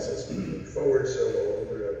the process moving forward. So I'll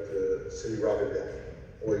open it up to Cindy Robinette.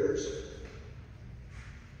 All yours.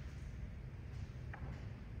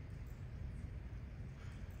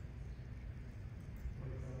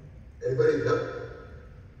 Anybody? No?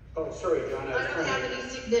 Oh, sorry, John. I don't have any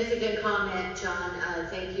significant comment, John.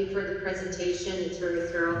 Thank you for the presentation. It's very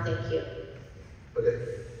thorough. Thank you. Okay.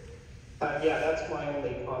 Yeah, that's my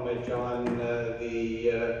only comment, John.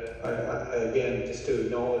 Again, just to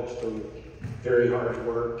acknowledge the very hard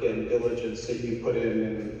work and diligence that you put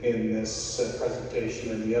in this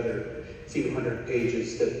presentation and the other few hundred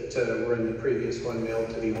pages that were in the previous one mailed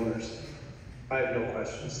to the owners. I have no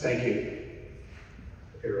questions. Thank you.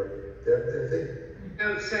 Okay, Rob. Deb, anything?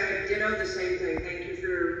 I would say ditto the same thing. Thank you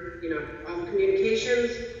for, all the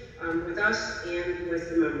communications with us and with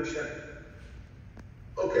the membership.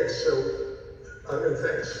 Okay, so, and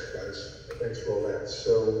thanks, guys. Thanks for all that.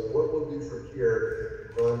 So what we'll do from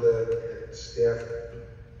here, Rhonda and staff,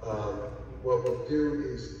 what we'll do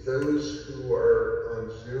is those who are on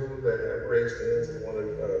Zoom that have raised hands and want to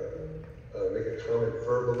make a comment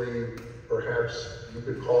verbally, perhaps you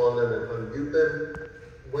could call on them and unmute them.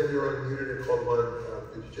 When you're unmuted and called on,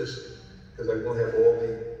 could you just, because I won't have all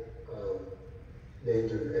the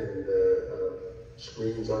names and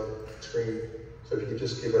screens on screen. So if you could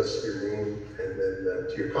just give us your name and then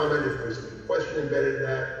to your comment, if there's a question embedded in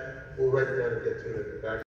that, we'll write it down and get to it at the back.